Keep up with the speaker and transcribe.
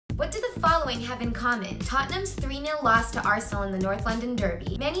What do the following have in common? Tottenham's 3-0 loss to Arsenal in the North London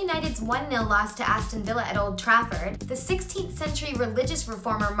Derby, Man United's 1-0 loss to Aston Villa at Old Trafford, the 16th century religious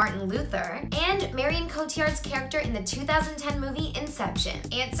reformer Martin Luther, and Marion Cotillard's character in the 2010 movie Inception.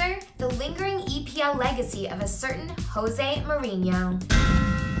 Answer: the lingering EPL legacy of a certain José Mourinho.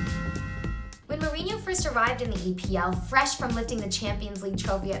 When Mourinho first arrived in the EPL, fresh from lifting the Champions League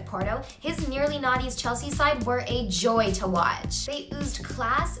trophy at Porto, his nearly naughty's Chelsea side were a joy to watch. They oozed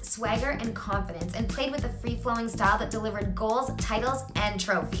class, swagger, and confidence, and played with a free-flowing style that delivered goals, titles, and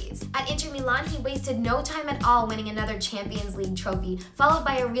trophies. At Inter Milan, he wasted no time at all winning another Champions League trophy, followed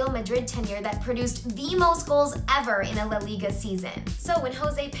by a Real Madrid tenure that produced the most goals ever in a La Liga season. So when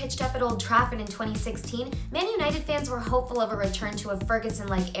Jose pitched up at Old Trafford in 2016, Man United fans were hopeful of a return to a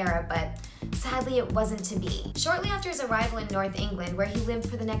Ferguson-like era, but sadly, it wasn't to be. Shortly after his arrival in North England, where he lived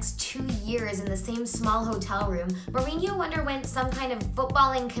for the next 2 years in the same small hotel room, Mourinho underwent some kind of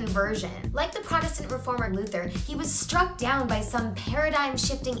footballing conversion. Like the Protestant reformer Luther, he was struck down by some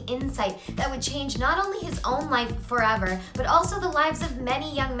paradigm-shifting insight that would change not only his own life forever, but also the lives of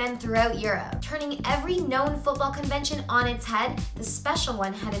many young men throughout Europe. Turning every known football convention on its head, the special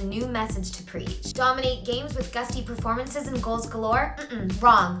one had a new message to preach. Dominate games with gusty performances and goals galore?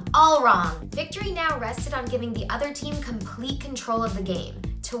 Wrong. All wrong. Victory now rested on giving the other team complete control of the game.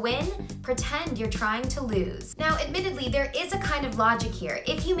 To win, pretend you're trying to lose. Now, admittedly, there is a kind of logic here.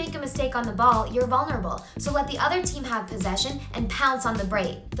 If you make a mistake on the ball, you're vulnerable, so let the other team have possession and pounce on the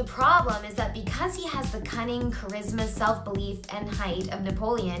break. The problem is that because he has the cunning, charisma, self-belief, and height of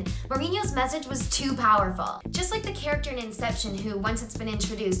Napoleon, Mourinho's message was too powerful. Just like the character in Inception who, once it's been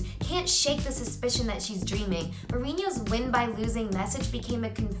introduced, can't shake the suspicion that she's dreaming, Mourinho's win-by-losing message became a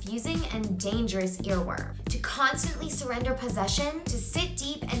confusing and dangerous earworm. To constantly surrender possession, to sit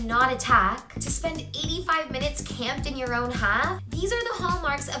deep and not attack, to spend 85 minutes camped in your own half, these are the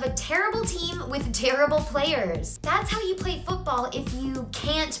hallmarks of a terrible team with terrible players. That's how you play football if you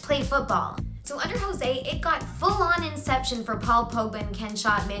can't play football. So under Jose, it got full-on Inception for Paul Pogba and Ken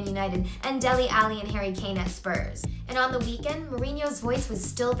Shaw at Man United, and Dele Alli and Harry Kane at Spurs. And on the weekend, Mourinho's voice was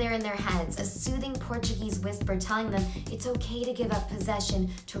still there in their heads, a soothing Portuguese whisper telling them it's okay to give up possession,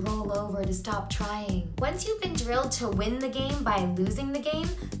 to roll over, to stop trying. Once you've been drilled to win the game by losing the game,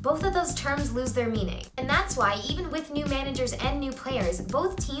 both of those terms lose their meaning. And that's why, even with new managers and new players,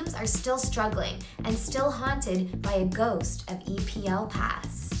 both teams are still struggling and still haunted by a ghost of EPL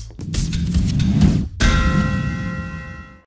past.